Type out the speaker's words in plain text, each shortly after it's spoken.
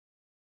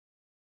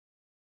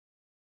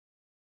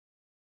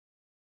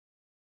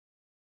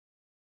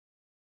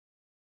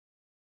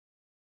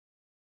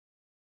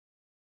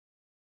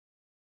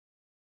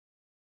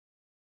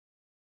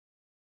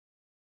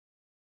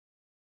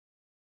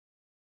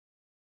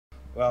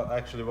Well,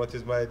 actually, what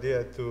is my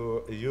idea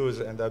to use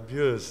and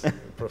abuse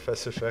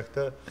Professor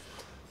Schechter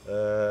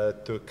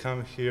to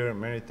come here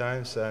many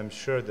times. I'm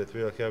sure that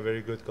we'll have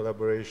very good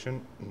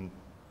collaboration,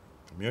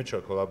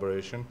 mutual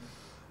collaboration.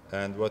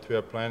 And what we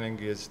are planning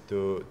is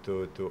to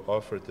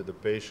offer to the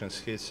patients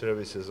his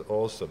services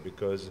also,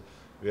 because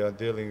we are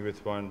dealing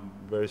with one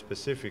very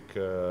specific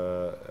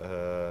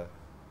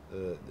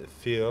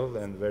field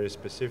and very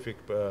specific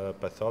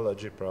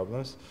pathology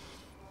problems.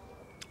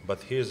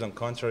 But he is, on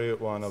contrary,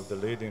 one of the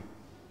leading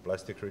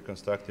plastic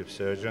reconstructive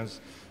surgeons.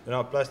 You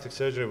know, plastic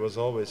surgery was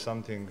always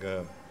something,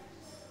 for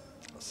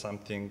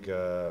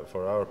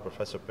our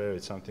Professor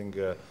Perovic, something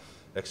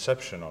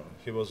exceptional.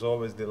 He was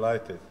always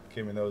delighted.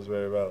 Kimi knows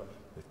very well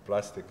with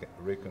plastic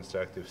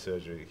reconstructive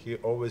surgery. He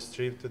always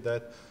strived to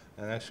that,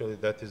 and actually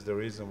that is the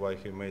reason why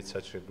he made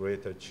such a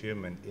great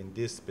achievement in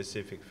this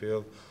specific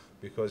field,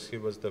 because he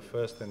was the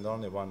first and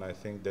only one, I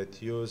think,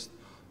 that used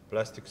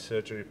plastic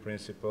surgery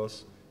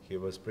principles. He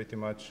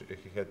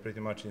had pretty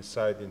much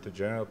insight into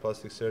general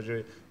plastic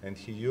surgery, and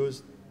he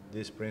used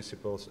these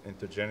principles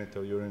into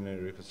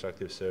genito-urinary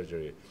reconstructive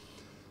surgery.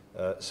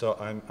 So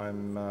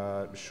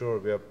I'm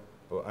sure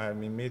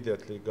I'm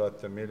immediately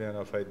got a million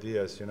of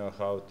ideas, you know,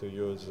 how to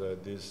use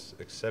this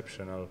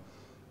exceptional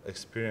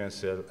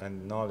experience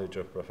and knowledge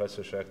of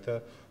Professor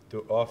Schechter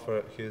to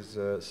offer his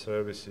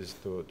services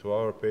to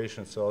our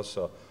patients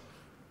also,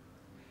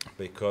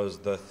 because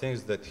the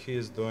things that he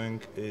is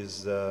doing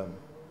is,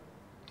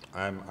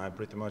 I'm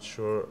pretty much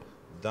sure,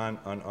 done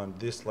on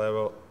this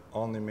level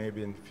only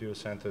maybe in few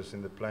centers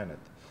in the planet.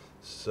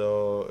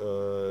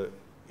 So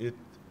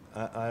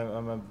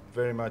I'm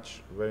very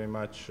much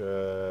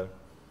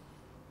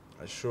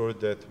sure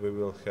that we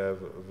will have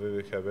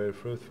very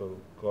fruitful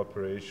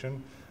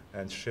cooperation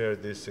and share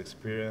this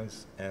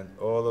experience, and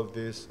all of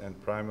this,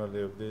 and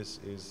primarily of this,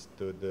 is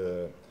to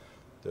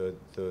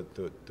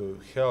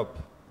help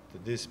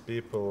these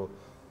people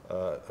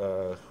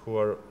who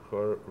are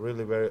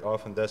really very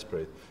often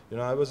desperate. You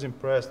know, I was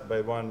impressed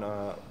by one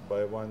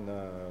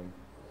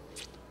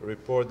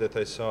report that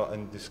I saw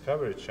on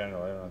Discovery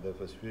Channel. I don't know, that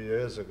was a few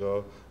years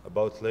ago,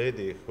 about a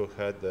lady who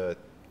had a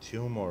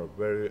tumor,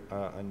 very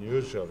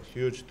unusual,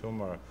 huge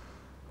tumor,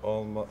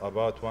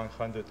 about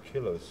 100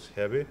 kilos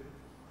heavy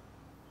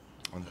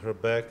on her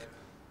back.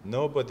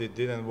 Nobody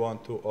didn't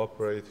want to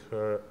operate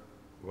her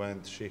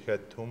when she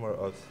had tumor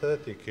of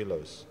 30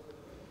 kilos.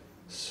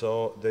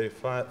 So they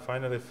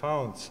finally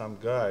found some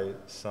guy,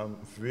 some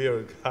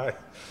weird guy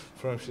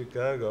from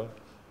Chicago,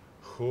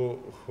 who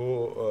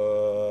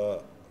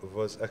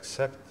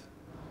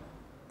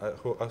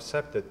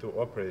accepted to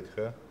operate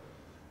her.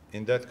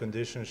 In that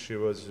condition, she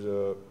was.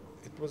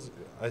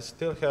 I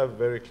still have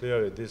very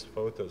clearly these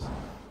photos.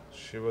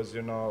 She was,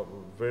 you know,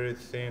 very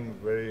thin,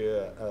 very.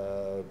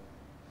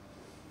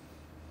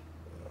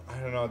 I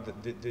don't know,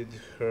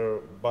 her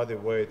body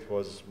weight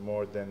was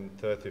more than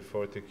 30,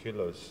 40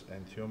 kilos,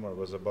 and tumor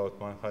was about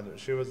 100.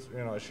 She was,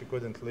 you know, she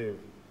couldn't live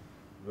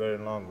very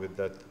long with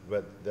that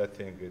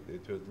thing.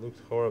 It looked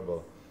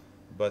horrible.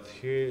 But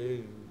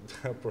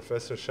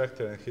Professor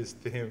Schechter and his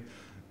team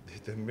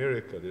did a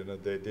miracle. You know,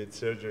 they did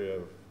surgery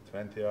of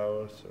 20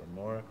 hours or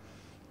more.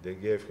 They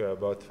gave her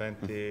about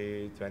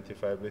 20,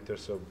 25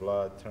 liters of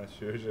blood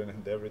transfusion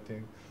and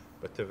everything.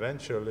 But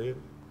eventually,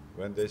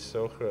 when they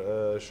showed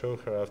her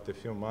after a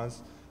few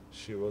months,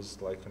 she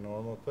was like a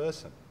normal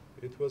person.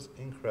 It was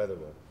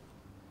incredible.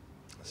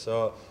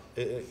 So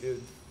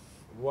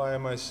why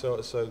am I so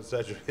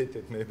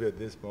exaggerated maybe at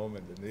this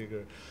moment and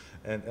eager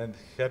and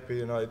happy?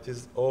 You know, it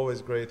is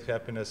always great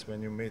happiness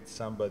when you meet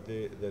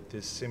somebody that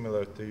is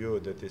similar to you,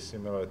 that is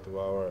similar to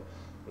our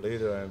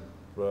leader and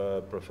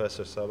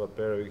Professor Sava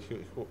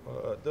Perovic.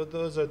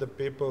 Those are the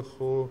people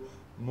who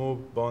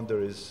move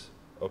boundaries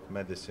of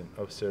medicine,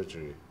 of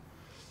surgery.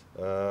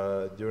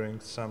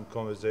 During some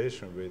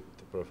conversation with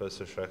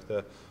Professor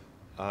Schechter,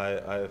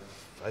 I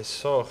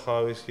saw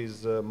how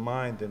his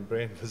mind and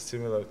brain was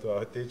similar to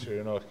our teacher.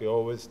 You know, he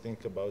always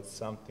think about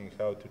something,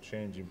 how to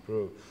change,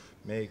 improve,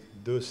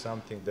 do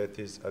something that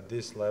is at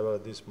this level,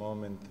 at this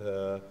moment,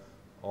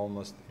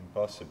 almost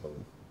impossible.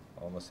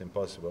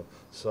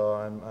 So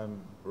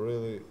I'm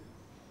really,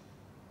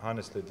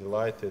 honestly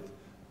delighted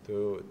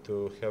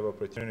to have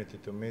opportunity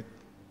to meet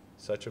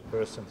such a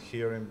person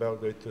here in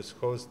Belgrade, to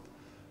host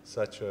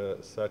such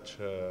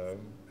a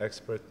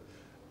expert,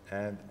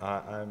 and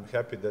I'm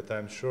happy that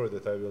I'm sure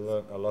that I will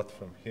learn a lot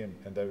from him,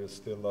 and I will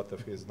steal a lot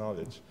of his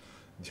knowledge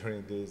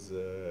during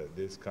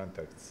these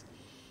contacts.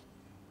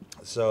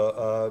 So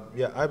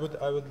yeah, I would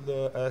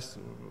ask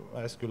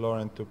you,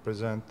 Loren, to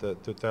present,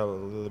 to tell a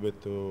little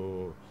bit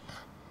to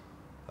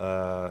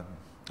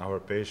our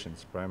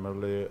patients,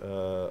 primarily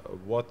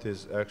what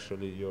is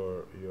actually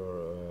your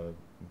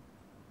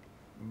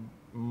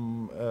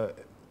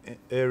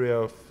area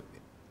of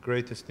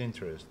greatest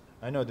interest.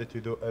 I know that you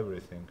do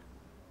everything,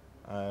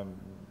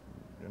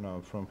 you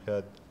know, from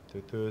head to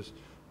toes,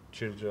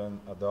 children,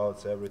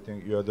 adults,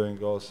 everything. You are doing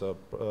also.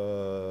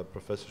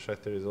 Professor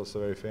Schechter is also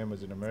very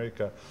famous in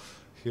America.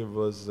 he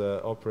was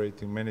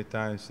operating many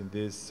times in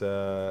this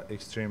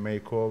extreme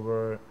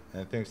makeover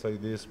and things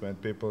like this when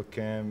people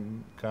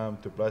come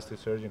to plastic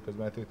surgery and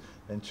cosmetic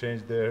and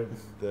change their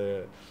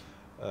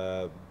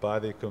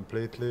body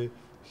completely.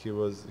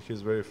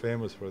 He's very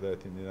famous for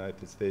that in the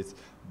United States.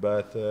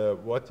 But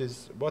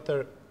what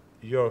are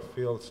your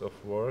fields of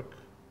work,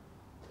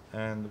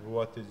 and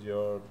what is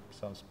your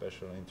some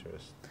special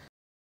interest?